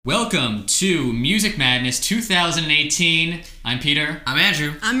Welcome to Music Madness 2018. I'm Peter. I'm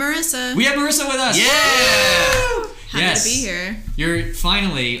Andrew. I'm Marissa. We have Marissa with us. Yeah! Happy to be here. You're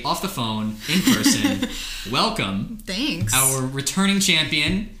finally off the phone, in person. Welcome. Thanks. Our returning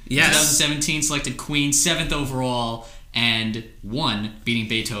champion. Yes. 2017 selected Queen, 7th overall, and won, beating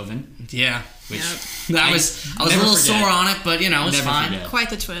Beethoven. Yeah. Which I was a little sore on it, but it's fine. Forget. Quite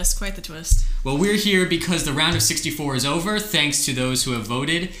the twist, quite the twist. Well, we're here because the round of 64 is over, thanks to those who have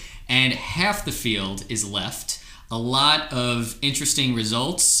voted, and half the field is left. A lot of interesting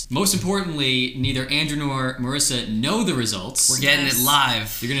results. Most importantly, neither Andrew nor Marissa know the results. We're getting it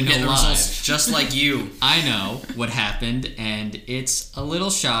live. You're going to know the live. results just like you. I know what happened, and it's a little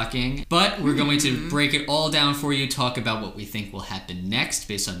shocking, but we're going to break it all down for you, talk about what we think will happen next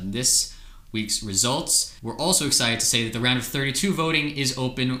based on this week's results. We're also excited to say that the round of 32 voting is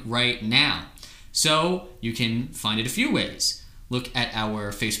open right now. So you can find it a few ways. Look at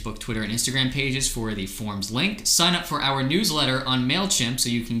our Facebook, Twitter, and Instagram pages for the forms link. Sign up for our newsletter on MailChimp so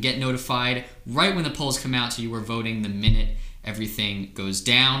you can get notified right when the polls come out so you are voting the minute everything goes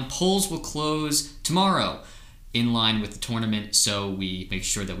down. Polls will close tomorrow in line with the tournament, so we make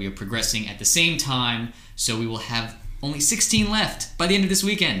sure that we are progressing at the same time. So we will have only 16 left by the end of this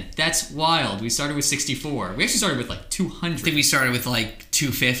weekend. That's wild. We started with 64. We actually started with like 200. I think we started with like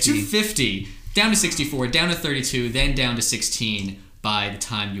 250. 250. Down to 64, down to 32, then down to 16 by the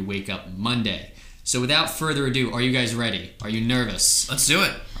time you wake up Monday. So without further ado, are you guys ready? Are you nervous? Let's do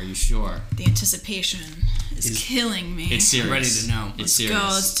it. Are you sure? The anticipation is killing me. It's serious. I'm ready to know. It's serious. Go,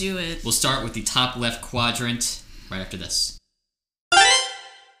 let's do it. We'll start with the top left quadrant right after this.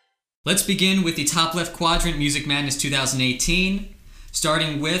 Let's begin with the top left quadrant, Music Madness 2018.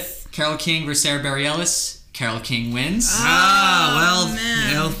 Starting with Carole King versus Sarah Bareilles. Carole King wins.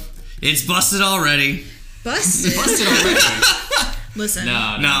 Man. It's busted already. Busted? Busted already. Listen. No.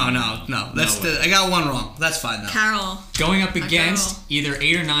 I got one wrong. That's fine though. Carol. Going up against Carol. either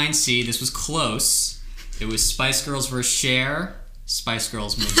 8 or 9 seed, this was close. It was Spice Girls versus Cher. Spice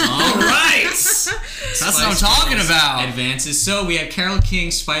Girls moves on. All right. That's what I'm talking about. Advances. So we have Carole King,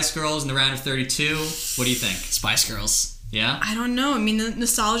 Spice Girls in the round of 32. What do you think? Spice Girls. Yeah? I don't know. I mean, the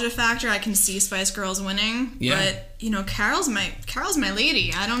nostalgia factor, I can see Spice Girls winning. Yeah. But, Carol's my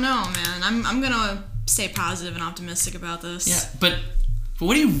lady. I don't know, man. I'm going to stay positive and optimistic about this. Yeah, but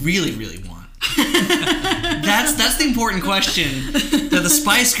what do you really, really want? That's the important question that the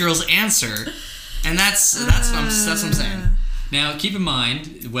Spice Girls answer, and that's what I'm saying. Now, keep in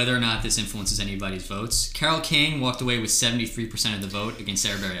mind whether or not this influences anybody's votes. Carole King walked away with 73% of the vote against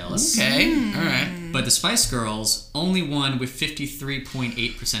Sarah Bareilles. Okay, all right. But the Spice Girls only won with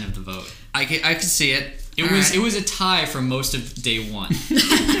 53.8% of the vote. I could see it. It was a tie for most of day one.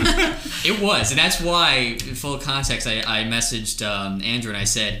 It was, and that's why, in full context, I messaged Andrew and I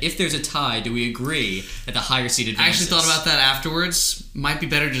said, if there's a tie, do we agree that the higher seed advances? I actually thought about that afterwards. Might be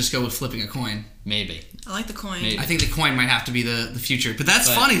better to just go with flipping a coin. Maybe. I like the coin. Maybe. I think the coin might have to be the future. But that's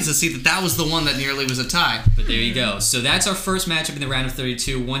funny to see that was the one that nearly was a tie. But there you go. So that's our first matchup in the round of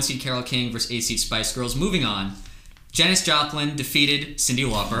 32. 1 seed Carole King versus 8 seed Spice Girls. Moving on. Janis Joplin defeated Cyndi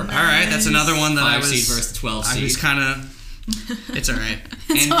Lauper. Nice. All right, that's another one that 5 seed versus 12 seed. I was kind of... It's all right.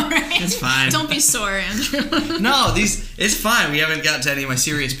 It's all right. It's fine. Don't be sore, Andrew. No, it's fine. We haven't gotten to any of my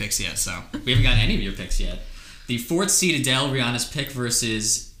serious picks yet, so... We haven't gotten any of your picks yet. The 4th seed Adele, Rihanna's pick,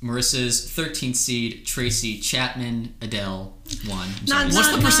 versus Marissa's 13th seed Tracy Chapman. Adele won.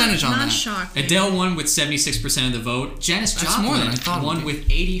 What's the percentage on that? Not shocking. Adele won with 76% of the vote. Janis Joplin more than I thought it won would with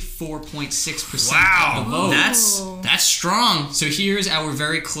 84.6% of the vote. That's strong. So here's our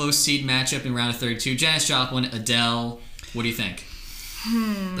very close seed matchup in round of 32. Janis Joplin, Adele. What do you think?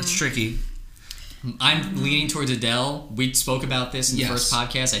 That's tricky. I'm leaning towards Adele. We spoke about this in the first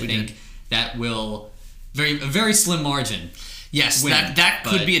podcast. I think that will a very slim margin. Yes, win, that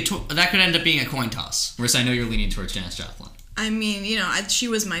could be that could end up being a coin toss. Marissa, I know you're leaning towards Janis Joplin. I mean, she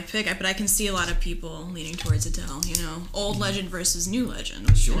was my pick, but I can see a lot of people leaning towards Adele. Old legend versus new legend.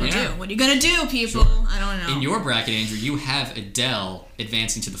 What are you gonna do? What are you gonna do, people? Sure. I don't know. In your bracket, Andrew, you have Adele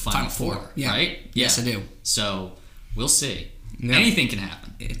advancing to the final four, right? Yes, I do. So we'll see. Yep. Anything can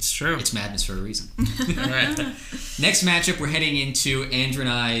happen. It's true. It's madness for a reason. All right. Next matchup, we're heading into Andrew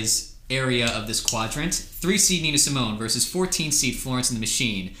and I's area of this quadrant. 3 seed Nina Simone versus 14 seed Florence and the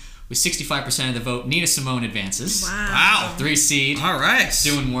Machine. With 65% of the vote, Nina Simone advances. Wow. 3 seed. All right.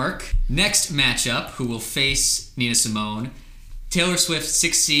 Doing work. Next matchup, who will face Nina Simone? Taylor Swift,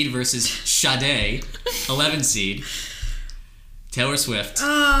 6 seed versus Sade, 11 seed. Taylor Swift.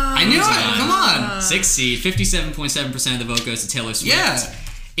 I knew it. Come on. 6 seed, 57.7% of the vote goes to Taylor Swift. Yeah.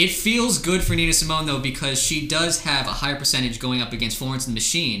 It feels good for Nina Simone, though, because she does have a higher percentage going up against Florence and the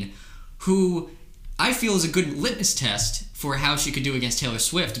Machine, who I feel is a good litmus test for how she could do against Taylor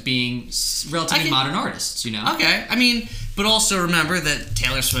Swift, being relatively modern artists, you know? Okay, I mean, but also remember that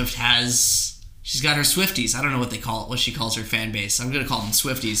Taylor Swift she's got her Swifties. I don't know what they call it, what she calls her fan base. I'm going to call them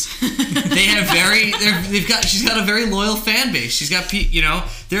Swifties. She's got a very loyal fan base. She's got,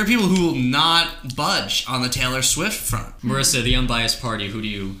 there are people who will not budge on the Taylor Swift front. Marissa, the unbiased party, who do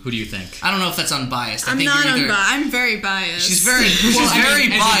you think? I don't know if that's unbiased. I'm not unbiased. I'm very biased. She's very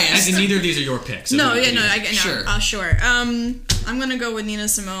biased. As in neither of these are your picks. So Sure. I'm gonna go with Nina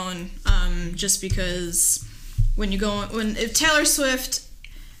Simone, just because if Taylor Swift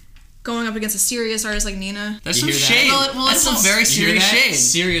going up against a serious artist like Nina, that's some shade. That's some very serious shade.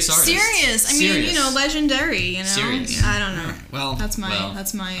 Serious artist. Serious. I mean, legendary. Serious. I don't know. Right. Well, that's my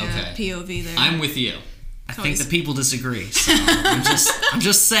POV there. I'm with you. I think the people disagree. So I'm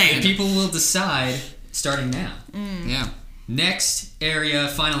just saying. The people will decide starting now. Yeah. Next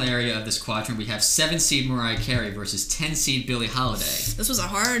final area of this quadrant, we have 7-seed Mariah Carey versus 10-seed Billie Holiday. This was a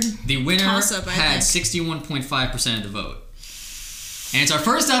hard The winner toss-up, had 61.5% of the vote. And it's our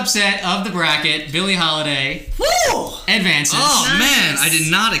first upset of the bracket. Billie Holiday advances. Oh, man. I did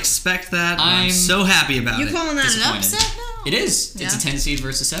not expect that. I'm so happy about it. You calling that an upset now? It is. Yeah. It's a 10-seed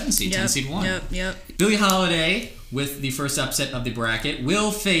versus 7-seed. 10-seed won. Yep. Billie Holiday, with the first upset of the bracket, will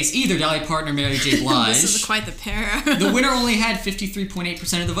face either Dolly Parton or Mary J. Blige. This is quite the pair. The winner only had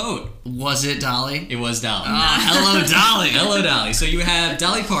 53.8% of the vote. Was it Dolly? It was Dolly. Hello, Dolly. Hello, Dolly. So you have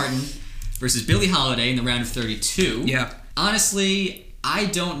Dolly Parton versus Billie Holiday in the round of 32. Yeah. Honestly, I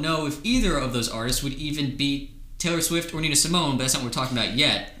don't know if either of those artists would even beat Taylor Swift or Nina Simone, but that's not what we're talking about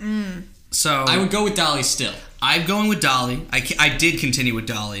yet. So I would go with Dolly still. I'm going with Dolly. I did continue with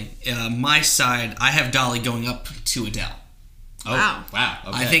Dolly. My side, I have Dolly going up to Adele. Oh, wow.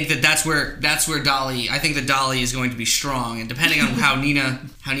 Okay. I think that's where Dolly. I think that Dolly is going to be strong, and depending on how Nina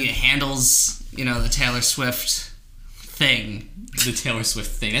handles, the Taylor Swift thing. The Taylor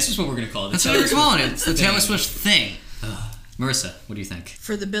Swift thing. That's just what we're going to call it. That's what we're calling it. It's the Taylor Swift thing. Marissa, what do you think?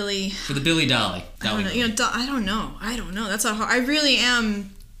 For the Billie Dolly. I don't know. I don't know. That's I really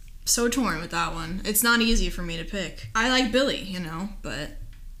am so torn with that one. It's not easy for me to pick. I like Billie, but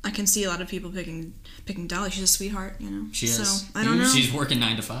I can see a lot of people picking Dolly. She's a sweetheart, She is. So I don't know. She's working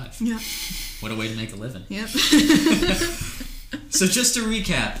 9 to 5. Yeah. What a way to make a living. Yep. So just to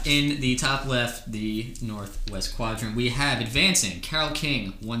recap, in the top left, the Northwest Quadrant, we have advancing Carole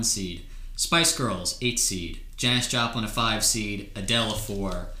King, 1 seed, Spice Girls, 8 seed, Janis Joplin, a 5 seed, Adele, a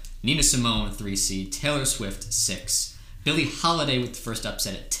 4, Nina Simone, 3 seed, Taylor Swift, 6, Billie Holiday with the first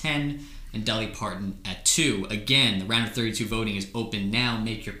upset at 10, and Dolly Parton at 2. Again, the round of 32 voting is open now.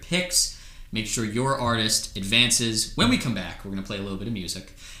 Make your picks. Make sure your artist advances. When we come back, we're going to play a little bit of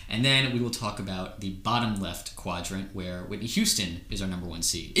music. And then we will talk about the bottom left quadrant where Whitney Houston is our number 1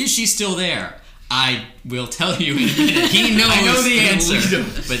 seed. Is she still there? I will tell you in a minute. He knows. I know the answer,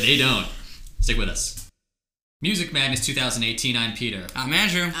 but they don't. Stick with us. Music Madness 2018, I'm Peter. I'm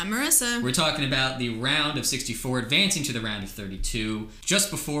Andrew. I'm Marissa. We're talking about the round of 64 advancing to the round of 32. Just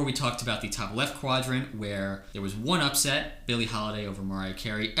before we talked about the top left quadrant where there was one upset, Billie Holiday over Mariah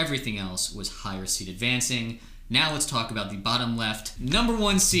Carey. Everything else was higher seed advancing. Now let's talk about the bottom left. Number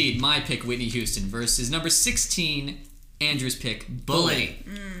 1 seed, my pick, Whitney Houston, versus number 16, Andrew's pick, Bully.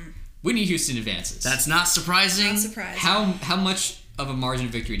 Whitney Houston advances. That's not surprising. Not surprising. How much of a margin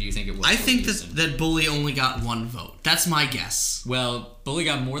of victory do you think it was? I think that Bully only got 1 vote. That's my guess. Well, Bully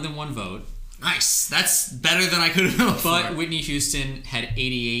got more than 1 vote. Nice. That's better than I could have hoped for. But Whitney Houston had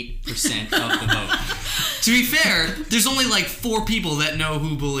 88% of the vote. To be fair, there's only like 4 people that know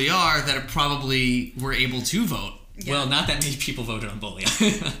who Bully are that probably were able to vote. Yeah. Well, not that many people voted on Bully.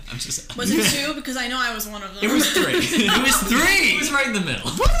 Was it 2? Because I know I was one of them. It was 3. It was 3. It was right in the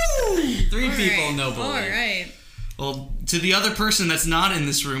middle. Woo! 3 people know Bully. All right. Well, to the other person that's not in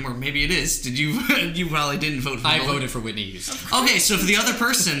this room, or maybe it is, you probably didn't vote for Bully. I voted for Whitney Houston. Okay, so for the other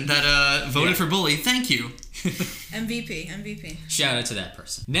person that voted for Bully, thank you. MVP. Shout out to that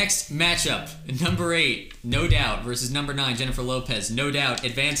person. Next matchup, number 8, No Doubt versus number 9, Jennifer Lopez. No Doubt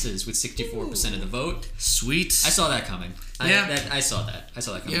advances with 64% of the vote. Sweet. I saw that coming. Yeah. I saw that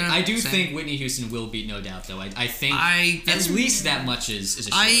coming. Yeah, I do same. think Whitney Houston will beat No Doubt, though. I think at least that much is a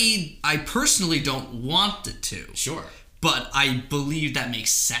sure. I personally don't want it to. Sure. But I believe that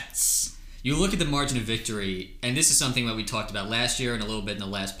makes sense. You look at the margin of victory, and this is something that we talked about last year and a little bit in the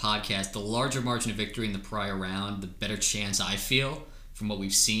last podcast. The larger margin of victory in the prior round, the better chance I feel from what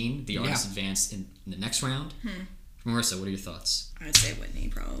we've seen the artists advance in the next round. Marissa, what are your thoughts? I'd say Whitney,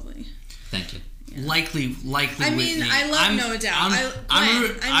 probably. Thank you. Likely. I mean, Whitney. I love No Doubt.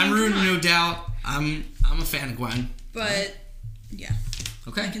 I'm rooting come on. No Doubt. I'm a fan of Gwen. But, yeah.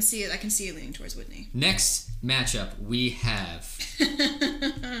 Okay. I can see it leaning towards Whitney. Next matchup, we have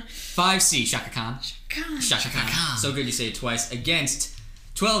 5 seed Shaka Khan. Shaka Khan. So good you say it twice. Against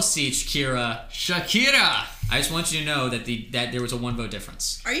 12 seed Shakira. Shakira. I just want you to know that that there was a 1 vote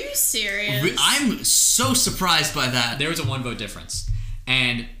difference. Are you serious? I'm so surprised by that. There was a 1 vote difference.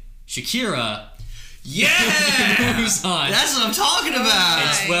 And Shakira Yeah! moves on. That's what I'm talking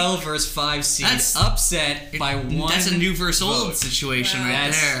about. A 12 versus 5 seed That's- upset by 1 That's a new versus old vote. situation Wow.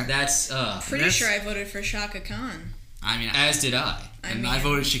 right there. That's Pretty That's- sure I voted for Shaka Khan. I mean, as did I. I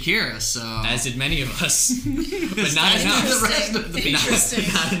voted Shakira, so... As did many of us. But not As enough. did the rest of the people.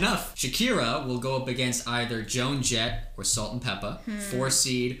 Interesting. Not enough. Shakira will go up against either Joan Jett or Salt and Peppa. 4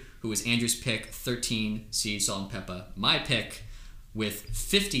 seed, who was Andrew's pick. 13 seed, Salt and Peppa. My pick, with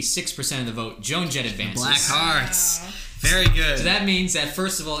 56% of the vote, Joan Jett advances. Black Hearts. Wow. Very good. So that means that,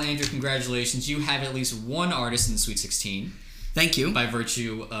 first of all, Andrew, congratulations. You have at least 1 artist in the Sweet 16 Thank you. by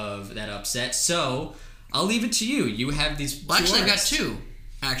virtue of that upset. So I'll leave it to you. You have these Well, two actually, I've got artists. 2.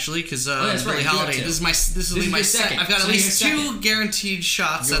 Actually, because that's Billie right, you got Holiday. 2. This will This be is my your second. second. I've got So at you're least second. 2 guaranteed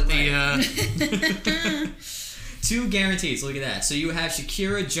shots You're at the. 2 guarantees. Look at that. So you have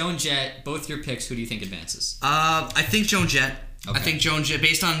Shakira, Joan Jett, both your picks. Who do you think advances? I think Joan Jett. Okay. I think Joan Jett,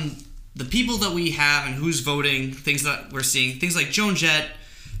 based on the people that we have and who's voting, things that we're seeing, things like Joan Jett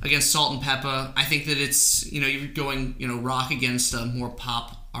against Salt and Peppa. I think that it's, you're going, rock against a more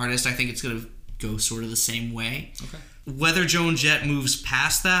pop artist. I think it's going to go sort of the same way. Okay. Whether Joan Jett moves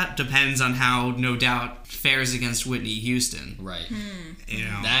past that depends on how No Doubt fares against Whitney Houston. Right.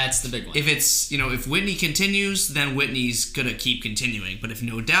 That's That's the big one. if it's, if Whitney continues, then Whitney's gonna keep continuing. But if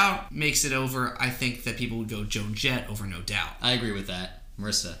No Doubt makes it over, I think that people would go Joan Jett over No Doubt. I agree with that.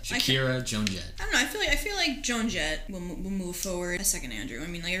 Marissa, Shakira, Joan Jett. I don't know. I feel like Joan Jett will move forward. A second Andrew. I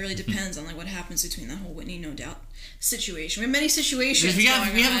mean, it really depends on what happens between the whole Whitney No Doubt situation. We have many situations. We've got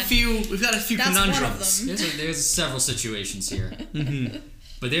going a on. few. We've got a few That's conundrums. one of them. There's several situations here.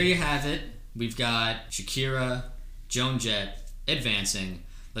 But there you have it. We've got Shakira, Joan Jett advancing.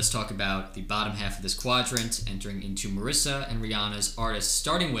 Let's talk about the bottom half of this quadrant, entering into Marissa and Rihanna's artists,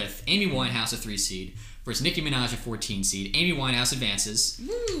 starting with Amy Winehouse, a 3 seed, versus Nicki Minaj, a 14 seed. Amy Winehouse advances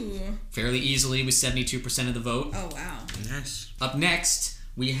Ooh. fairly easily with 72% of the vote. Oh wow. Nice. Up next,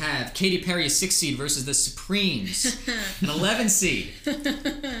 we have Katy Perry, a 6 seed, versus the Supremes, an 11 seed.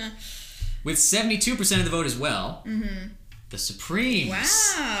 With 72% of the vote as well, the Supremes.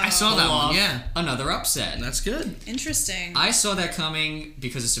 Wow. I saw that pull one. off Yeah, another upset. that's good. Interesting. I saw that coming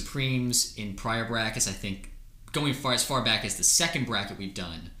because the Supremes in prior brackets, I think, going as far back as the second bracket we've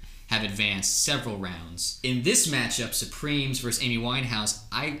done, have advanced several rounds. In this matchup, Supremes versus Amy Winehouse,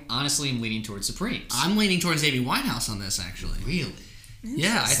 I honestly am leaning towards Supremes. I'm leaning towards Amy Winehouse on this, actually. Really?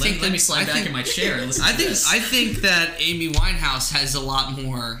 Yeah, I think. Let me slide back in my chair and listen to this. I think that Amy Winehouse has a lot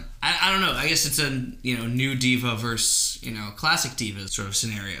more. I don't know. I guess it's a new diva versus classic diva sort of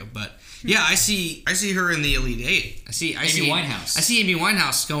scenario. But yeah, I see her in the Elite Eight. I see Winehouse. I see Amy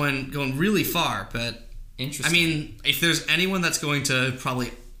Winehouse going really far. But Interesting. I mean, if there's anyone that's going to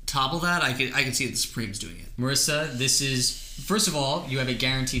probably topple that, I could see the Supremes doing it. Marissa, this is, first of all, you have a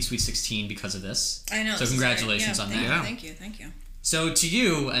guaranteed Sweet 16 because of this. I know. So this is congratulations great. on Yeah, that. Thank you. So to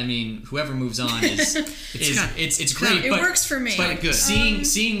you, I mean, whoever moves on is it's great. It but, works for me. But good.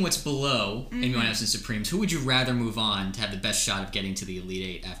 Seeing what's below Amy Winehouse and Supremes, who would you rather move on to have the best shot of getting to the Elite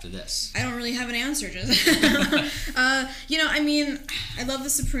Eight after this? I don't really have an answer. Just I mean, I love the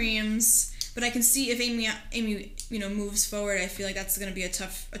Supremes, but I can see if Amy moves forward. I feel like that's going to be a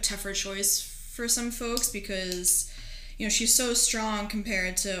tougher choice for some folks because she's so strong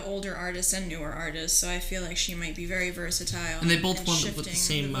compared to older artists and newer artists. So I feel like she might be very versatile. And they both won with the shifting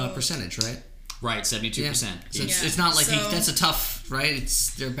same vote. percentage, right? Right, 72%. Yeah. So Yeah. it's not like So- that's a tough, right?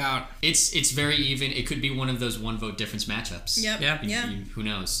 They're about. It's very even. It could be one of those 1 vote difference matchups. Yep. Yeah. Who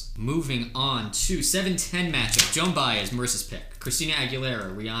knows? Moving on to 7-10 matchup. Joan Baez, Marissa's pick. Christina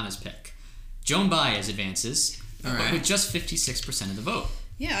Aguilera, Rihanna's pick. Joan Baez advances, All but right. with just 56% of the vote.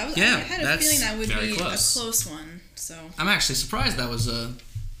 Yeah, Yeah, I had a that's feeling that would very be close. a close one. So I'm actually surprised that was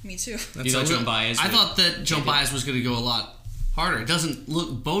me too. You thought Joan Baez I would- thought that Joan Baez was going to go a lot harder. It doesn't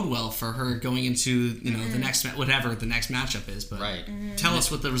bode well for her going into the next whatever the next matchup is. But Right. tell us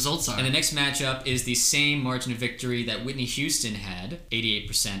what the results are. And the next matchup is the same margin of victory that Whitney Houston had,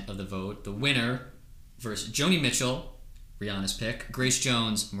 88% of the vote. The winner versus Joni Mitchell, Rihanna's pick. Grace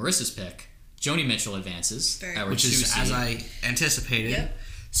Jones, Marissa's pick. Joni Mitchell advances, Very our which 2 is seed. as I anticipated. Yep.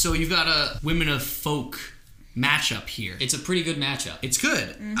 So you've got a women of folk matchup here. It's a pretty good matchup. It's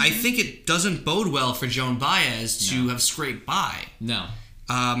good. I think it doesn't bode well for Joan Baez to have scraped by. No.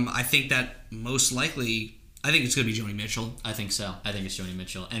 I think that most likely, I think it's going to be Joni Mitchell. I think so. I think it's Joni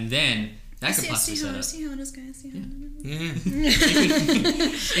Mitchell. And then that could possibly set up. See how it is, guys. See how it is.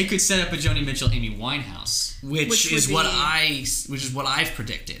 Yeah. It could set up a Joni Mitchell, Amy Winehouse. Which is what I've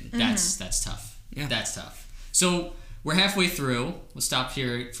predicted. That's tough. Yeah. That's tough. So we're halfway through. We'll stop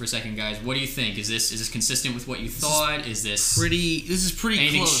here for a second, guys. What do you think? Is this consistent with what you thought? Is this This is pretty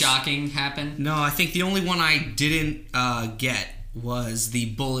anything close. shocking happen? No, I think the only one I didn't get was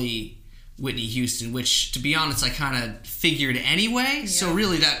the bully Whitney Houston, which, to be honest, I kind of figured anyway. So Yeah.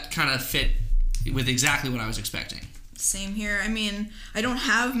 really that kind of fit with exactly what I was expecting. Same here. I mean, I don't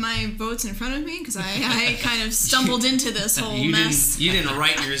have my votes in front of me because I kind of stumbled into this whole mess. You didn't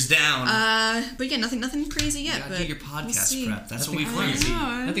write yours down. But yeah, nothing crazy yet. You gotta but do your we'll podcast see. prep. That's what Nothing we've learned. crazy.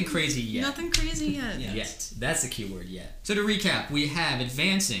 learned. Nothing crazy yet. Nothing crazy yet. Yet. That's the key word, yet. So to recap, we have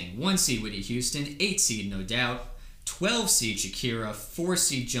advancing 1 seed Whitney Houston, 8 seed No Doubt, 12 seed Shakira, 4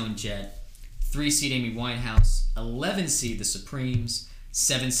 seed Joan Jett, 3 seed Amy Winehouse, 11 seed The Supremes,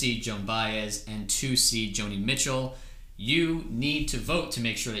 7 seed Joan Baez, and 2 seed Joni Mitchell. You need to vote to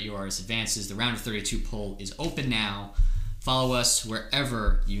make sure that your artist advances. The Round of 32 poll is open now. Follow us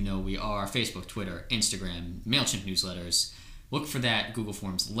wherever you know we are. Facebook, Twitter, Instagram, MailChimp newsletters. Look for that Google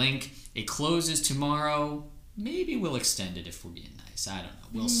Forms link. It closes tomorrow. Maybe we'll extend it if we're being nice. I don't know.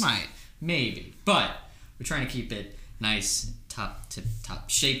 We'll see. Might. Maybe. But we're trying to keep it nice, top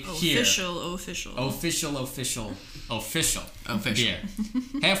shape here. Official. Yeah.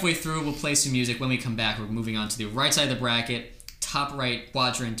 Halfway through, we'll play some music. When we come back, we're moving on to the right side of the bracket, top right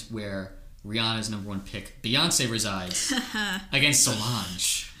quadrant, where Rihanna's number 1 pick, Beyonce, resides against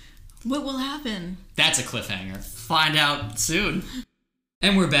Solange. What will happen? That's a cliffhanger. Find out soon.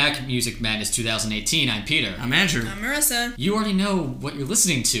 And we're back, Music Madness 2018. I'm Peter. I'm Andrew. I'm Marissa. You already know what you're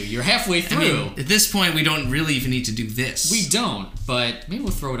listening to. You're halfway through. I mean, at this point, we don't really even need to do this. We don't, but maybe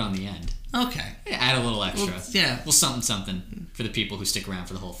we'll throw it on the end. Okay. Yeah, add a little extra. Well, yeah. Well, something for the people who stick around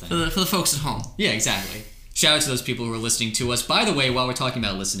for the whole thing. For the folks at home. Yeah, exactly. Shout out to those people who are listening to us. By the way, while we're talking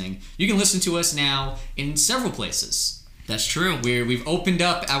about listening, you can listen to us now in several places. That's true. We've opened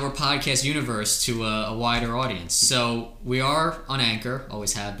up our podcast universe to a wider audience. So we are on Anchor,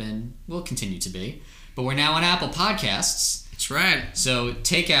 always have been, will continue to be. But we're now on Apple Podcasts. That's right. So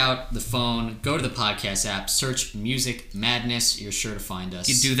take out the phone, go to the podcast app, search Music Madness. You're sure to find us.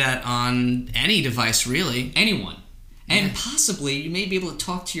 You can do that on any device, really. Anyone. And possibly you may be able to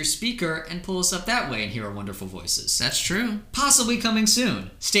talk to your speaker and pull us up that way and hear our wonderful voices. That's true. Possibly coming soon.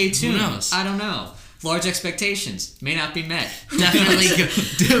 Stay tuned. Who knows? I don't know. Large expectations may not be met. Definitely.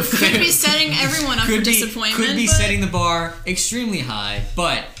 Could be setting everyone up for disappointment. Could be but setting the bar extremely high,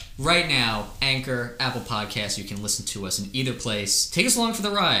 but right now, Anchor, Apple Podcasts, you can listen to us in either place. Take us along for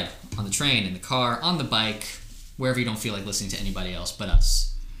the ride. On the train, in the car, on the bike, wherever you don't feel like listening to anybody else but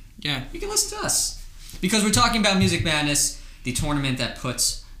us. Yeah. You can listen to us. Because we're talking about Music Madness, the tournament that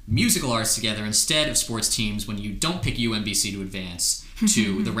puts musical artists together instead of sports teams when you don't pick UMBC to advance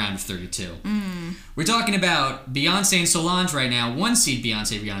to the round of 32. We're talking about Beyonce and Solange right now. 1 seed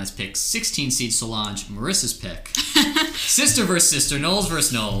Beyonce, Rihanna's pick. 16 seed Solange, Marissa's pick. Sister versus sister, Knowles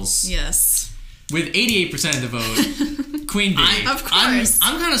versus Knowles. Yes. With 88% of the vote, Queen Bee. Of course.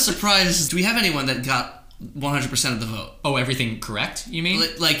 I'm kind of surprised. Do we have anyone that got 100% of the vote? Oh, everything correct, you mean?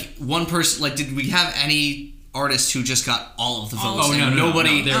 Like one person, like did we have any artist who just got all of the votes? Oh, and no,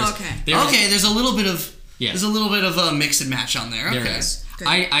 nobody. there's- okay. there's- There's a little bit of Yeah. there's a little bit of a mix and match on there. There Okay. is. Good.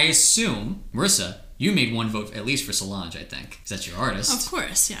 I assume, Marissa, you made 1 vote at least for Solange, I think. Because that's your artist. Of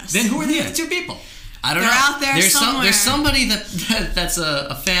course, yes. Then who are the other 2 people? I don't They're know. out there somewhere. There's somebody that's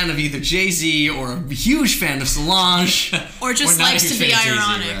a fan of either Jay-Z or a huge fan of Solange. or just Or not likes a to huge be fan of Jay-Z,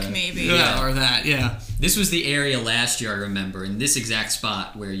 ironic, rather. maybe. Yeah, or that. Yeah. This was the area last year, I remember, in this exact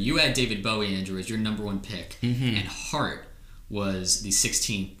spot where you had David Bowie, Andrew, as your number 1 pick, and Heart was the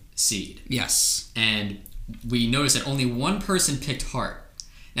 16th seed. Yes. And we noticed that only 1 person picked Heart.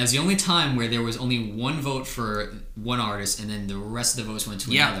 Now, it was the only time where there was only 1 vote for one artist, and then the rest of the votes went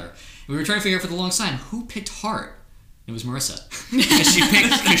to Yeah. another. And we were trying to figure out for the longest time who picked Heart. It was Marissa. Because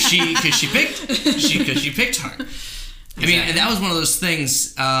she picked Heart. I mean, and that was one of those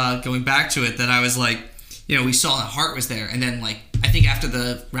things, going back to it, that I was like, we saw that Heart was there, and then, like, I think after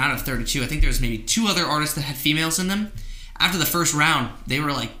the round of 32, I think there was maybe 2 other artists that had females in them. After the first round, they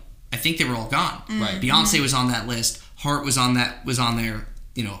were like, I think they were all gone. Right. Beyonce was on that list. Heart was on there.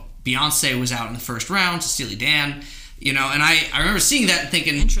 Beyonce was out in the first round to Steely Dan. You know, and I remember seeing that and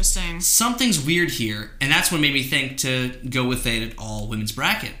thinking, Interesting. something's weird here, and that's what made me think to go with an all women's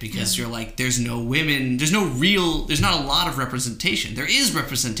bracket, because you're like, there's no women, there's not a lot of representation. There is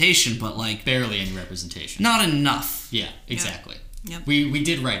representation, but like Barely any representation. not enough. Yeah, exactly. Yep. We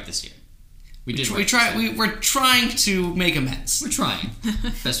did right this year. We're trying to make amends. We're trying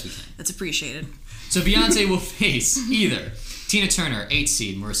best we can. That's appreciated. So Beyonce will face either Tina Turner, 8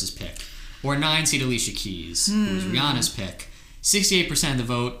 seed, Marissa's pick, or 9 seed Alicia Keys, who was Rihanna's pick. 68% of the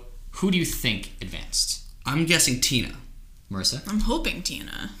vote. Who do you think advanced? I'm guessing Tina. Marissa? I'm hoping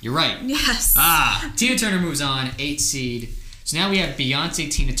Tina. You're right. Yes. Tina Turner moves on, 8 seed. So now we have Beyonce,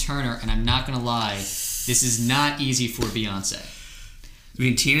 Tina Turner, and I'm not going to lie, this is not easy for Beyonce. I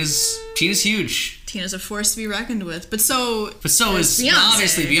mean, Tina's huge. Tina's a force to be reckoned with, but so is Beyonce.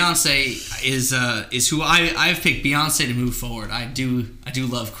 Obviously Beyonce is who I've picked Beyonce to move forward. I do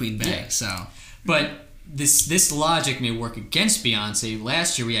love Queen Bey. Yeah. So, but this logic may work against Beyonce.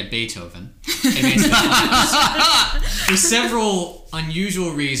 Last year we had Beethoven advance to the finals for several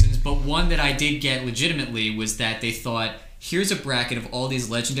unusual reasons, but one that I did get legitimately was that they thought, here's a bracket of all these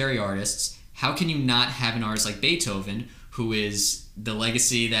legendary artists. How can you not have an artist like Beethoven, who is the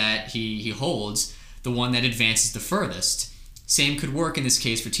legacy that he holds, the one that advances the furthest? Same could work in this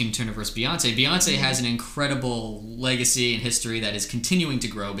case for Tina Turner versus Beyonce. Beyonce has an incredible legacy and history that is continuing to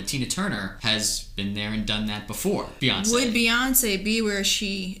grow, but Tina Turner has been there and done that before Beyonce. Would Beyonce be where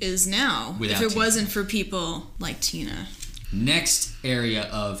she is now Without if it Tina. wasn't for people like Tina? Next area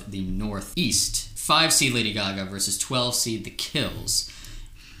of the Northeast, 5 seed Lady Gaga versus 12 seed The Kills.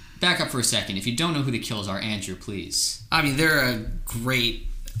 Back up for a second. If you don't know who The Kills are, Andrew, please. I mean, they're a great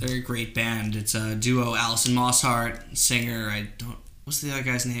band. It's a duo. Alison Mosshart, singer. What's the other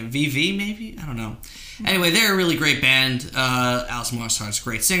guy's name? VV, maybe? I don't know. Anyway, they're a really great band. Alison Mosshart's a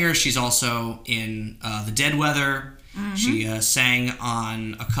great singer. She's also in The Dead Weather. Mm-hmm. She sang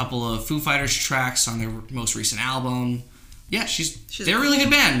on a couple of Foo Fighters tracks on their most recent album. Yeah, they're a really good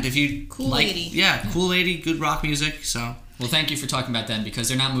band. If you cool like, lady. Yeah, cool lady, good rock music. So. Well, thank you for talking about them because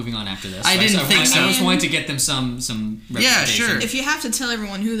they're not moving on after this. I didn't think so. I just wanted to get them some representation. Yeah, sure. If you have to tell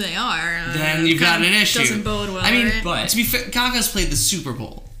everyone who they are, then you've got an issue. Doesn't bode well. I mean, right? but to be fair, Gaga's played the Super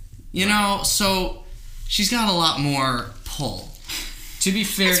Bowl. You know, so she's got a lot more pull. To be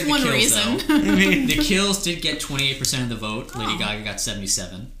fair, That's to The one Kills, reason. though, The Kills did get 28% of the vote. Lady Gaga got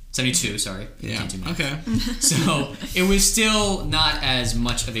 72, sorry. Yeah. Can't do math. Okay. So it was still not as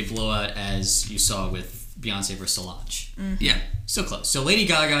much of a blowout as you saw with Beyonce versus Solange. Mm-hmm. Yeah. Still close. So Lady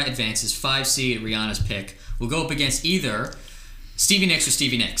Gaga advances 5 seed. Rihanna's pick will go up against either Stevie Nicks or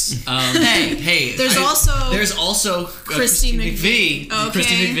Stevie Nicks. Hey. There's also Christy McVie. Okay.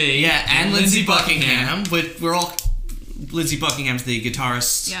 Christy McVie. Yeah, and Lindsey Buckingham. But Lindsey Buckingham's the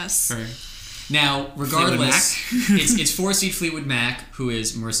guitarist. Yes. For Now, regardless, it's 4 seed Fleetwood Mac, who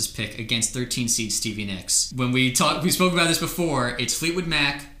is Marissa's pick, against 13 seed Stevie Nicks. When we spoke about this before. It's Fleetwood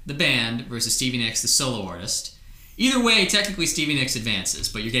Mac, the band, versus Stevie Nicks, the solo artist. Either way, technically Stevie Nicks advances,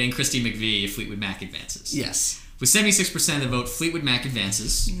 but you're getting Christy McVie if Fleetwood Mac advances. Yes. With 76% of the vote, Fleetwood Mac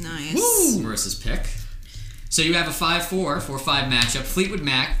advances. Nice. Woo! Marissa's pick. So you have a 5-4, 4-5 matchup. Fleetwood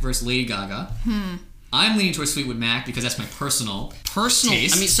Mac versus Lady Gaga. I'm leaning towards Fleetwood Mac because that's my personal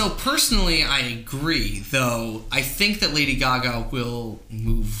taste. I mean, so personally, I agree. Though I think that Lady Gaga will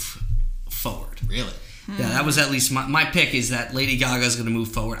move forward. Really? Yeah, that was at least my pick. Is that Lady Gaga is going to move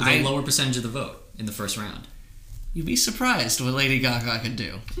forward? With a lower percentage of the vote in the first round. You'd be surprised what Lady Gaga could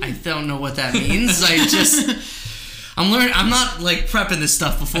do. I don't know what that means. I'm learning. I'm not like prepping this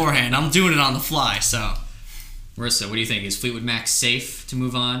stuff beforehand. I'm doing it on the fly. So, Marissa, what do you think? Is Fleetwood Mac safe to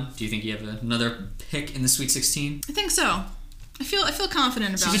move on? Do you think you have another pick in the Sweet 16? I think so. I feel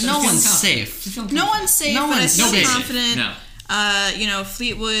confident about but it. no one's safe. No one's safe. No but I one's feel safe. confident. No.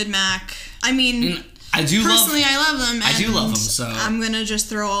 Fleetwood Mac. I mean, I do personally, I love them. I do love them. and So I'm gonna just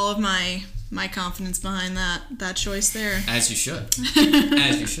throw all of my confidence behind that choice there. As you should.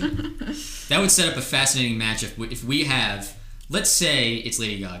 As you should. That would set up a fascinating match if we have, let's say it's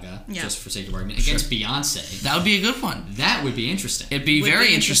Lady Gaga, just for sake of argument, against Beyonce. that would be a good one. That would be interesting. It'd be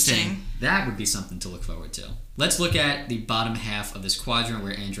very interesting. That would be something to look forward to. Let's look at the bottom half of this quadrant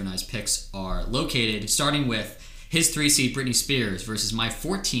where Andrew and I's picks are located, starting with his 3 seed Britney Spears versus my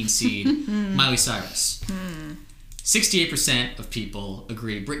 14 seed Miley Cyrus. 68% of people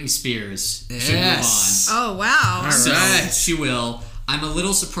agree Britney Spears should move on. Oh wow! All So right. she will. I'm a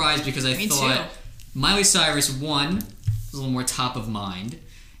little surprised because I Me thought too. Miley Cyrus, 1, is a little more top of mind,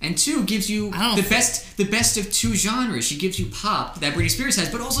 and 2 gives you the best of 2 genres. She gives you pop that Britney Spears has,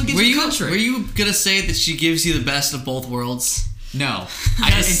 but also gives you country. Were you gonna say that she gives you the best of both worlds? No,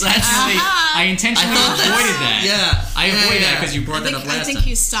 I intentionally avoided that. Yeah, I avoided that yeah. because you brought that up last I think time.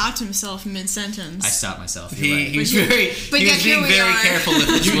 he stopped himself mid-sentence. I stopped myself. You're right. He was But very, but he yet was here being we very are. careful with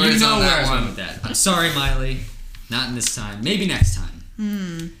his You words know on where I that was going one. with that. I'm sorry, Miley. Not in this time. Maybe next time.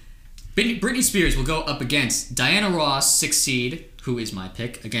 Britney Spears will go up against Diana Ross, 6th seed, who is my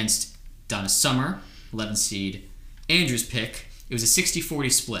pick, against Donna Summer, 11th seed. Andrew's pick. It was a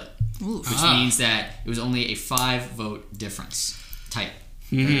 60-40 split, which means that it was only a 5-vote difference. Tight.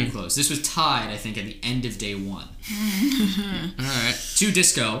 Very close. This was tied, I think, at the end of day 1. All right. 2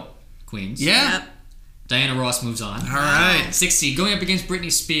 disco queens. Yeah. Yep. Diana Ross moves on. All right. 6th seed, going up against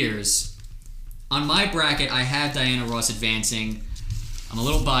Britney Spears. On my bracket, I have Diana Ross advancing. I'm a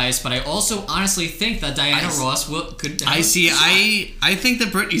little biased, but I also honestly think that Diana Ross could. I see. I think that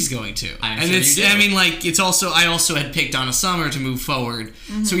Britney's going to, I'm and sure it's. you do. I mean, like it's also. I also had picked Donna Summer to move forward,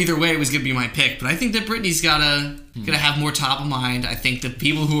 so either way it was gonna be my pick. But I think that Britney's gonna have more top of mind. I think the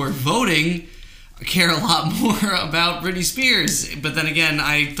people who are voting care a lot more about Britney Spears. But then again,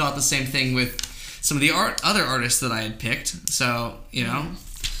 I thought the same thing with some of the other artists that I had picked. So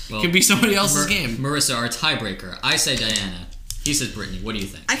Well, could be somebody else's game. Marissa, our tiebreaker. I say Diana. He says Britney. What do you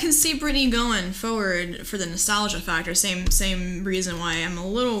think? I can see Britney going forward for the nostalgia factor. Same reason why I'm a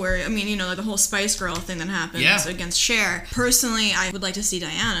little worried. I mean, like the whole Spice Girl thing that happened against Cher. Personally, I would like to see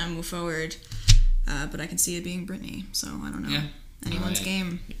Diana move forward, but I can see it being Britney. So I don't know. Yeah. Anyone's Right.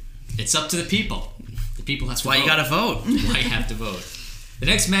 game. It's up to the people. The people have to Why vote. you gotta vote? Why you have to vote. The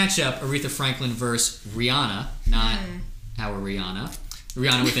next matchup, Aretha Franklin versus Rihanna. Not our Rihanna.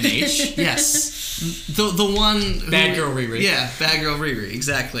 Rihanna with an H. Yes, the one Bad Girl Riri. Yeah, Bad Girl Riri.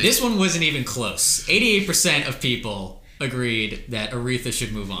 Exactly. This one wasn't even close. 88% of people agreed that Aretha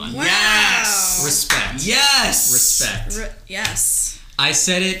should move on. Wow. Yes. Respect. Yes. Respect. Yes. I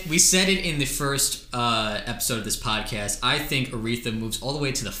said it. We said it in the first episode of this podcast. I think Aretha moves all the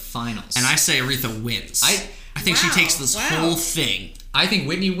way to the finals. And I say Aretha wins. I think she Wow. takes this whole thing. I think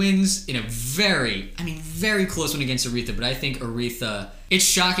Whitney wins in a very close one against Aretha, but I think Aretha... It's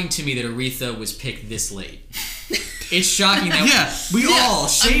shocking to me that Aretha was picked this late. It's shocking that we all...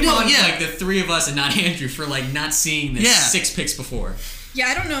 Shame on like the three of us and not Andrew for like not seeing this 6 picks before. Yeah,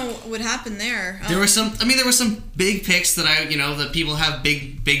 I don't know what happened there. There were some big picks that that people have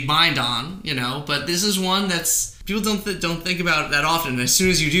big mind on, but this is one that's people don't think about it that often. And as soon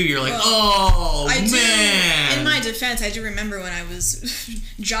as you do, you're like, man. In my defense, I do remember when I was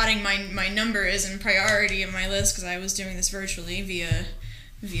jotting my numbers and priority in my list because I was doing this virtually via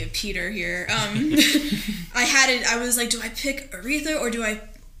Peter here. I was like, do I pick Aretha or do I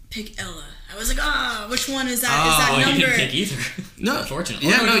pick Ella? I was like, which one is that? Is that number? You didn't pick either. No, unfortunately.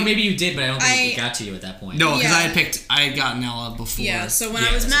 Yeah, no, maybe you did, but I don't think it got to you at that point. No, because I had gotten Ella before. Yeah, so when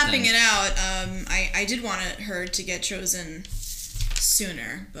I was mapping it out, I did want her to get chosen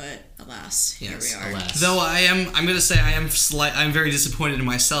sooner, but alas, here we are. Alas. Though I'm gonna say I'm very disappointed in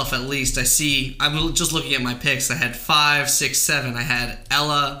myself. At least I'm just looking at my picks. I had 5, 6, 7. I had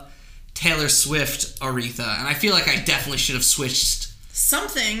Ella, Taylor Swift, Aretha, and I feel like I definitely should have switched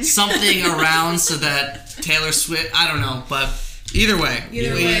something around so that Taylor Swift. I don't know, but either way,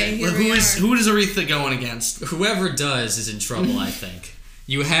 here we are. Who is Aretha going against? Whoever does is in trouble. I think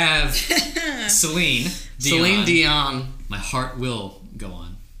you have Celine Dion. My heart will go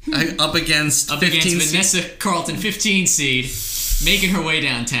on. Up against Vanessa Carlton, 15 seed, making her way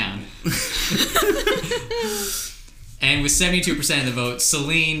downtown. And with 72% of the vote,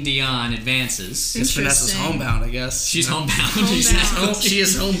 Celine Dion advances. It's Vanessa's homebound, I guess. She's homebound. She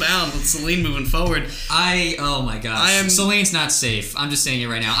is homebound with Celine moving forward. Oh my gosh. Celine's not safe. I'm just saying it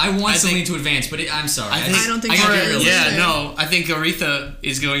right now. I want Celine to advance, but I'm sorry. I don't think I gotta be realistic. I think Aretha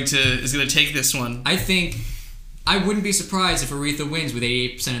is going to take this one. I think I wouldn't be surprised if Aretha wins with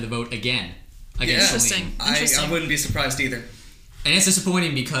 88% of the vote again against Celine. Interesting. I wouldn't be surprised either. And it's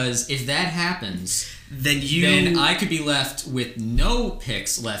disappointing because if that happens, then I could be left with no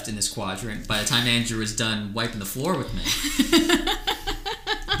picks left in this quadrant by the time Andrew is done wiping the floor with me.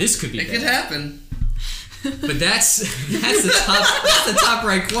 This could be bad. It could happen. But that's the top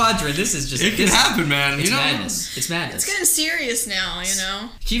right quadrant. This is just it can happen, man. It's madness. It's madness. It's getting serious now,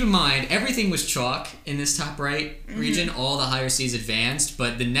 Keep in mind, everything was chalk in this top right region. All the higher seeds advanced,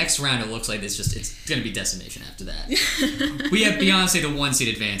 but the next round it looks like it's going to be decimation after that. We have Beyonce, the 1 seed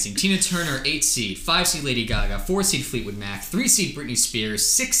advancing. Tina Turner, 8 seed. 5 seed Lady Gaga. 4 seed Fleetwood Mac. 3 seed Britney Spears.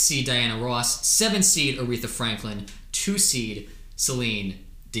 6 seed Diana Ross. 7 seed Aretha Franklin. 2 seed Celine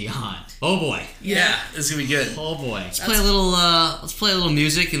Dion. Oh boy. Yeah, it's gonna be good. Oh boy. Let's play a little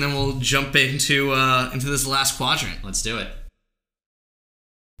music and then we'll jump into this last quadrant. Let's do it.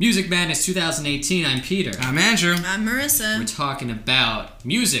 Music Madness 2018. I'm Peter. I'm Andrew. I'm Marissa. We're talking about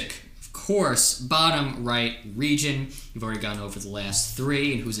music, of course, bottom right region. We've already gone over the last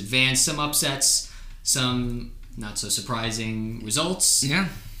three and who's advanced. Some upsets, some not so surprising results. Yeah.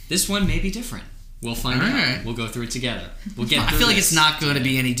 This one may be different. We'll find out. We'll go through it together. We'll get. I feel like it's not going to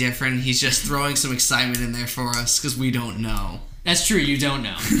be any different. He's just throwing some excitement in there for us because we don't know. That's true. You don't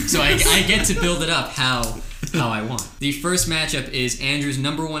know, so I get to build it up how I want. The first matchup is Andrew's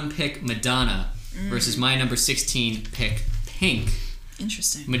number 1 pick Madonna versus my number 16 pick Pink.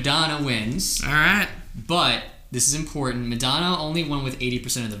 Interesting. Madonna wins. All right. But this is important. Madonna only won with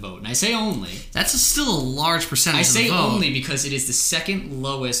 80% of the vote. And I say only. That's still a large percentage of the vote. I say only because it is the second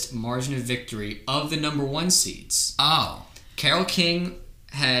lowest margin of victory of the number 1 seeds. Oh. Carole King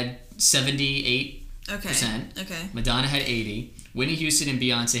had 78%. Okay. Madonna had 80. Whitney Houston and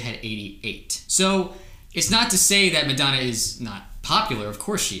Beyonce had 88. So it's not to say that Madonna is not popular. Of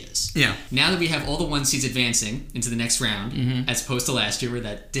course she is. Yeah. Now that we have all the 1 seeds advancing into the next round, as opposed to last year where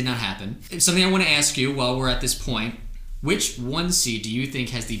that did not happen, it's something I want to ask you while we're at this point. Which 1 seed do you think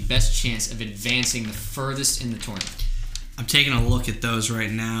has the best chance of advancing the furthest in the tournament? I'm taking a look at those right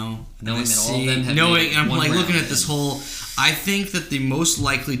now. Knowing that all of them have made I'm one like round. looking at this whole. I think that the most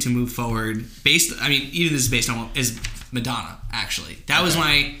likely to move forward, even this is based on is Madonna. Actually, that was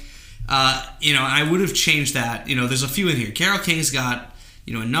my. And I would have changed that. There's a few in here. Carole King's got,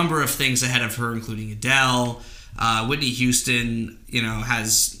 a number of things ahead of her, including Adele. Whitney Houston,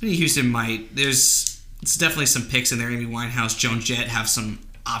 it's definitely some picks in there. Amy Winehouse, Joan Jett have some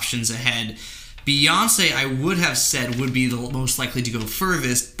options ahead. Beyonce, I would have said, would be the most likely to go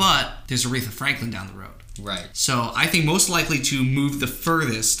furthest, but there's Aretha Franklin down the road. Right. So I think most likely to move the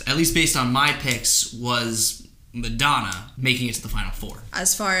furthest, at least based on my picks, was Madonna making it to the Final Four.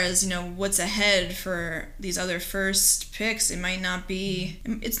 As far as, what's ahead for these other first picks, it's not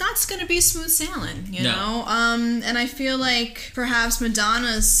going to be smooth sailing, you know? And I feel like perhaps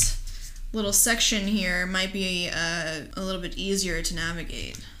Madonna's little section here might be a little bit easier to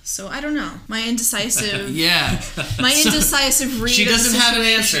navigate. So I don't know. My indecisive read. She doesn't have an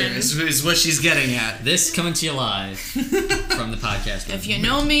answer. situation. Is what she's getting at. This coming to you live from the podcast. If you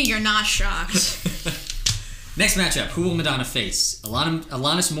know me, you're not shocked. Next matchup, who will Madonna face?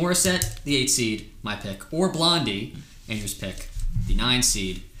 Alanis Morissette, the 8 seed, my pick, or Blondie, Andrew's pick, the 9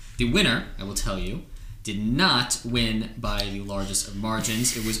 seed. The winner, I will tell you, did not win by the largest of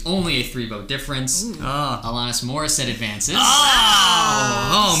margins. It was only a 3-vote difference. Alanis Morissette advances.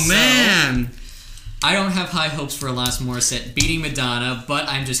 Oh man. I don't have high hopes for Alanis Morissette beating Madonna, but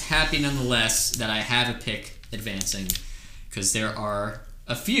I'm just happy nonetheless that I have a pick advancing, because there are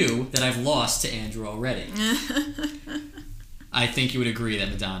a few that I've lost to Andrew already. I think you would agree that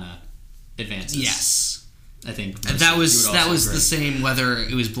Madonna advances. Yes. I think that was the same whether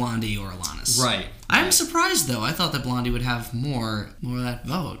it was Blondie or Alanis. Right. I'm surprised though. I thought that Blondie would have more of that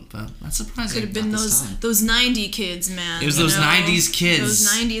vote, but that's surprising. Could have been those 90 kids, man. It was those 90s kids. Those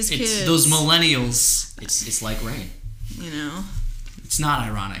 90s kids. Those millennials. It's like rain. It's not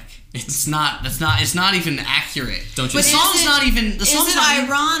ironic. It's not even accurate. Don't you? Is it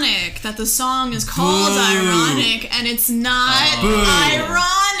ironic that the song is called ironic and it's not ironic?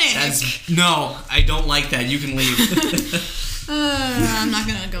 No, I don't like that. You can leave. I'm not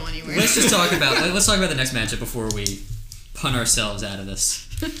gonna go anywhere. Let's talk about the next matchup before we pun ourselves out of this.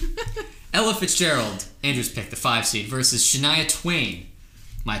 Ella Fitzgerald, Andrew's pick, the 5 seed, versus Shania Twain,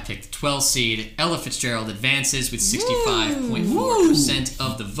 my pick, the 12 seed. Ella Fitzgerald advances with 65.4%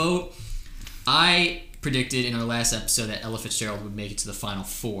 of the vote. I predicted in our last episode that Ella Fitzgerald would make it to the Final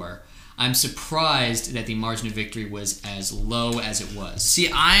Four. I'm surprised that the margin of victory was as low as it was.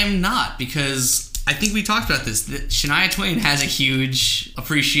 See, I'm not, because I think we talked about this. That Shania Twain has a huge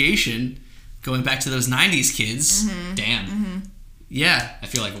appreciation going back to those 90s kids. Mm-hmm. Damn. Mm-hmm. Yeah. I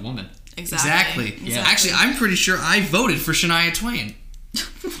feel like a woman. Exactly. Yeah. Actually, I'm pretty sure I voted for Shania Twain.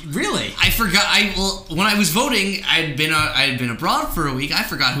 Really? I forgot. When I was voting, I had been abroad for a week. I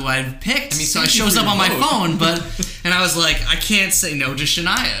forgot who I had picked. So it shows up on my phone, and I was like, I can't say no to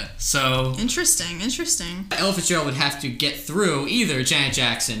Shania. So interesting. Ella Fitzgerald would have to get through either Janet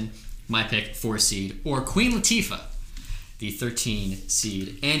Jackson, my pick, 4 seed, or Queen Latifah, the 13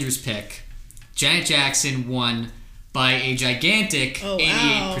 seed. Andrew's pick. Janet Jackson won by a gigantic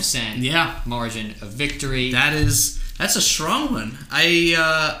 88% margin of victory. That's a strong one. I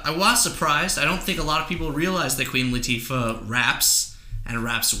was surprised. I don't think a lot of people realize that Queen Latifah raps, and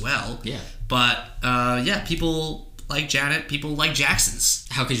raps well. Yeah. But, people like Janet, people like Jacksons.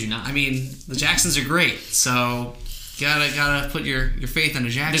 How could you not? I mean, the Jacksons are great, so Gotta put your faith in a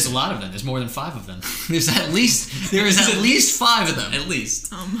Jackson. There's a lot of them. There's more than 5 of them. There is at least 5 of them. At least.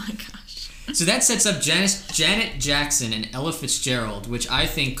 Oh my gosh. So that sets up Janet Jackson and Ella Fitzgerald, which I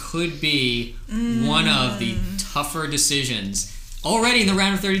think could be one of the tougher decisions already in the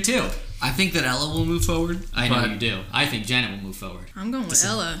round of 32. I think that Ella will move forward. I know you do. I think Janet will move forward. I'm going with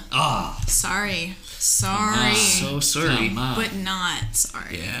Ella. Sorry. So sorry. But not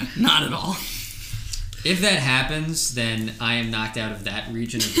sorry. Yeah, not at all. If that happens, then I am knocked out of that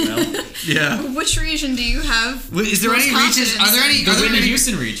region as well. Yeah. Which region do you have? Is there any regions? Are there any? The Whitney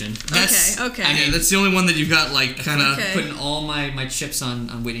Houston region. Okay. I mean, that's the only one that you've got, like, kind of putting all my chips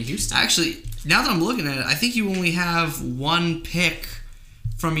on Whitney Houston. Actually, now that I'm looking at it, I think you only have one pick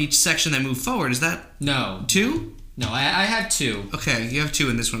from each section that move forward. Is that no 2? No, I have 2. Okay, you have 2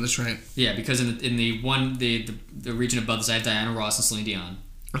 in this one. That's right. Yeah, because in the region above this, I have Diana Ross and Celine Dion.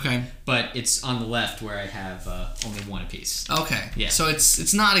 Okay. But it's on the left where I have only 1 apiece. Okay. Yeah. So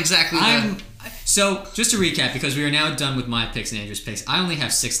it's not exactly So, just to recap, because we are now done with my picks and Andrew's picks, I only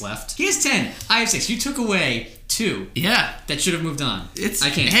have 6 left. He has 10. I have 6. You took away 2. Yeah. That should have moved on. I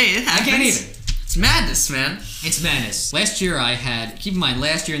can't. Hey, it happens. I can't even. It's madness, man. It's madness. Last year I had, keep in mind,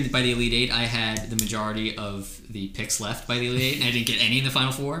 last year by the Elite 8, I had the majority of the picks left by the Elite 8, and I didn't get any in the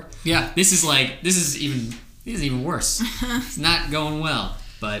Final 4. Yeah. This is even worse. It's not going well.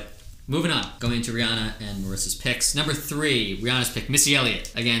 But moving on, going into Rihanna and Marissa's picks. Number 3, Rihanna's pick Missy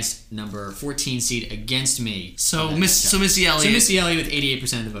Elliott against number 14 seed Against Me. So Missy Elliott. So Missy Elliott with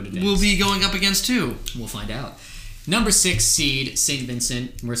 88% of the vote today. Will be going up against 2. We'll find out. Number 6 seed, St.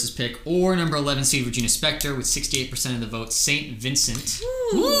 Vincent, Marissa's pick, or number 11 seed, Regina Spektor, with 68% of the vote. St. Vincent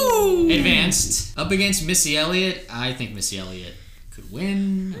advanced. Up against Missy Elliott. I think Missy Elliott could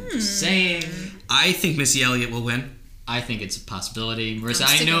win. I'm just saying. I think Missy Elliott will win. I think it's a possibility. Marissa,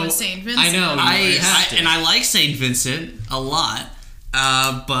 I know. St. Vincent. I know. I like St. Vincent a lot,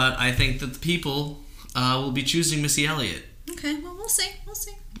 but I think that the people will be choosing Missy Elliott. Okay, well, we'll see.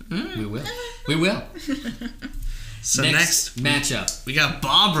 We will. We will. So next matchup, we got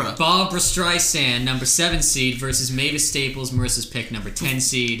Barbra Streisand, number 7 seed, versus Mavis Staples, Marissa's pick, number 10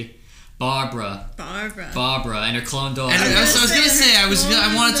 seed. Barbra, and her clone dog. And I was gonna say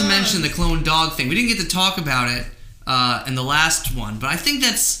I wanted to mention the clone dog thing. We didn't get to talk about it in the last one, but I think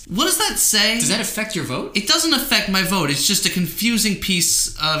what does that say? Does that affect your vote? It doesn't affect my vote. It's just a confusing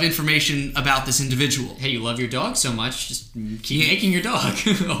piece of information about this individual. Hey, you love your dog so much, just keep making your dog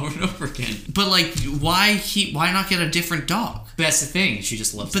over and over again. But like, why not get a different dog? But that's the thing. She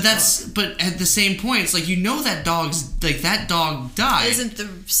just loves. But but at the same point, it's like, that dog died. It isn't the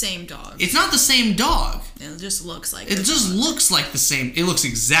same dog. It's not the same dog. It just looks like it. It just looks like the same. It looks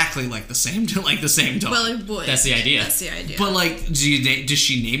exactly like the same dog. Well, it would. That's the idea. But like, does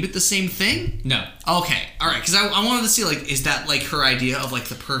she name it the same thing? No. Okay, all right. Because I wanted to see, like, is that like her idea of like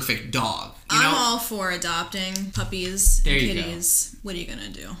the perfect dog? I'm all for adopting puppies and kitties. Go. What are you gonna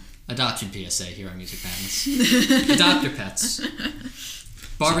do? Adoption PSA here on Music Madness. Adopt your pets.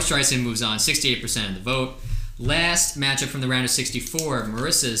 Barbra Streisand moves on, 68% of the vote. Last matchup from the round of 64,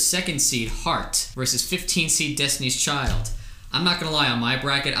 Marissa's 2nd seed Heart versus 15 seed Destiny's Child. I'm not gonna lie, on my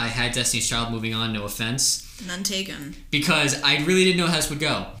bracket, I had Destiny's Child moving on, no offense. None taken. Because I really didn't know how this would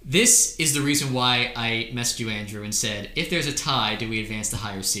go. This is the reason why I messaged you, Andrew, and said, if there's a tie, do we advance the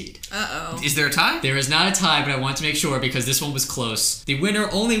higher seed? Uh-oh. Is there a tie? There is not a tie, but I want to make sure because this one was close. The winner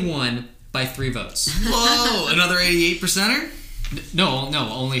only won by 3 votes. Whoa, another 88%er? No,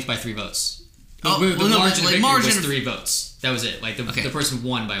 only by 3 votes. The margin was 3 votes. That was it. Like the person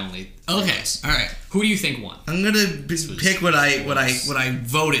won by only 3 votes. All right. Who do you think won? I'm gonna pick what I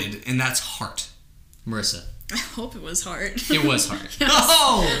voted, and that's Heart. Marissa. I hope it was Heart. It was Heart.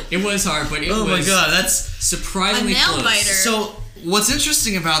 Oh! It was Heart, but it was. Oh my god, that's surprisingly a nail close. biter. So what's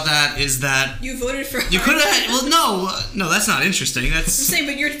interesting about that is that you voted for Heart. You could have. Well, no, that's not interesting. That's I'm saying,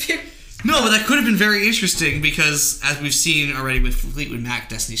 but you're. No, but that could have been very interesting because, as we've seen already with Fleetwood Mac,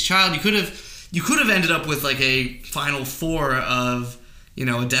 Destiny's Child, you could have ended up with like a final 4 of,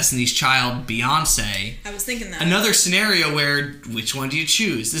 a Destiny's Child, Beyonce. I was thinking that. Another scenario where, which one do you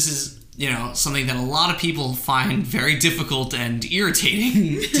choose? This is, something that a lot of people find very difficult and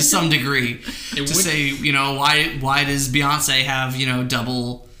irritating to some degree. Say, why does Beyonce have,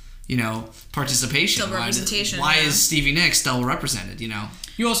 double, participation? Double representation. Why is Stevie Nicks double represented,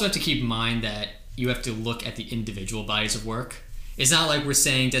 You also have to keep in mind that you have to look at the individual bodies of work. It's not like we're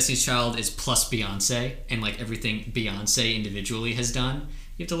saying Destiny's Child is plus Beyonce and like everything Beyonce individually has done.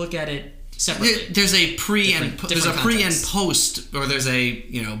 You have to look at it separately. There's a pre and post, or there's a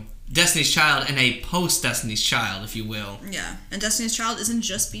Destiny's Child and a post-Destiny's Child, if you will. Yeah, and Destiny's Child isn't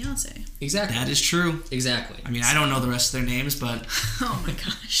just Beyonce. Exactly. That is true. Exactly. I mean, I don't know the rest of their names, but Oh my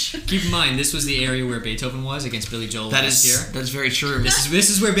gosh. Keep in mind, this was the area where Beethoven was against Billy Joel last year. that's very true. This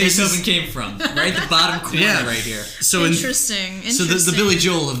is where Beethoven came from, right at the bottom corner, Yeah. right here. So Interesting. So the Billy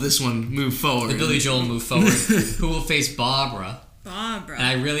Joel of this one moved forward. The Billy Joel move forward, who will face Barbara, Barbara. and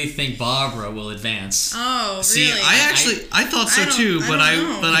I really think Barbara will advance. Oh, really? See, I thought so I don't- too, I but don't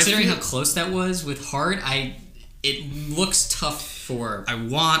know. but Considering feel- how close that was with Hart, it looks tough for. I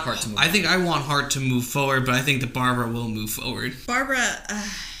want Hart to move I think I want Hart to move forward, but I think that Barbara will move forward. Barbara,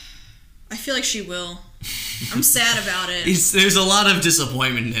 I feel like she will. I'm sad about it. There's a lot of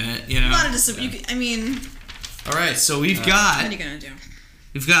disappointment in it, you know. A lot of disappointment. I mean, All right, so we've what got are you gonna do?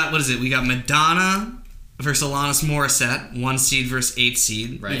 what is it? We got Madonna versus Alanis Morissette, 1 seed versus 8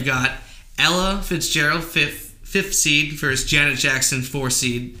 seed. Right. We've got Ella Fitzgerald, fifth seed versus Janet Jackson, 4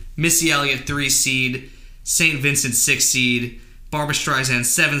 seed. Missy Elliott, 3 seed. St. Vincent, 6 seed. Barbra Streisand,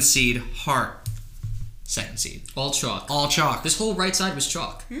 7 seed. Hart, 2nd seed. All chalk. All chalk. This whole right side was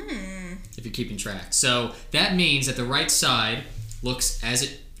chalk, if you're keeping track. So that means that the right side looks as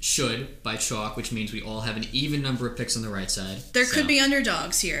it should by chalk, which means we all have an even number of picks on the right side. There So, could be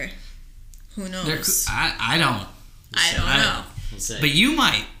underdogs here. Who knows? I don't. I don't know. We'll see. But you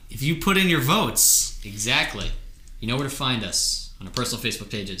might, if you put in your votes. Exactly. You know where to find us on our personal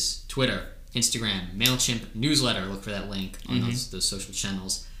Facebook pages, Twitter, Instagram, MailChimp, newsletter. Look for that link on those social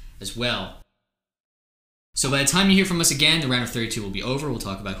channels as well. So by the time you hear from us again, the round of 32 will be over. We'll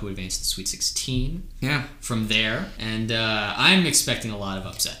talk about who advanced to the Sweet 16 Yeah. from there. And I'm expecting a lot of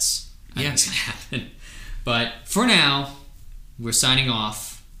upsets. I think it's going to happen. But for now, we're signing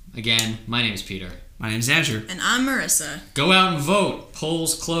off. Again, my name is Peter. My name's Andrew. And I'm Marissa. Go out and vote.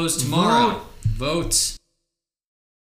 Polls close tomorrow. Vote.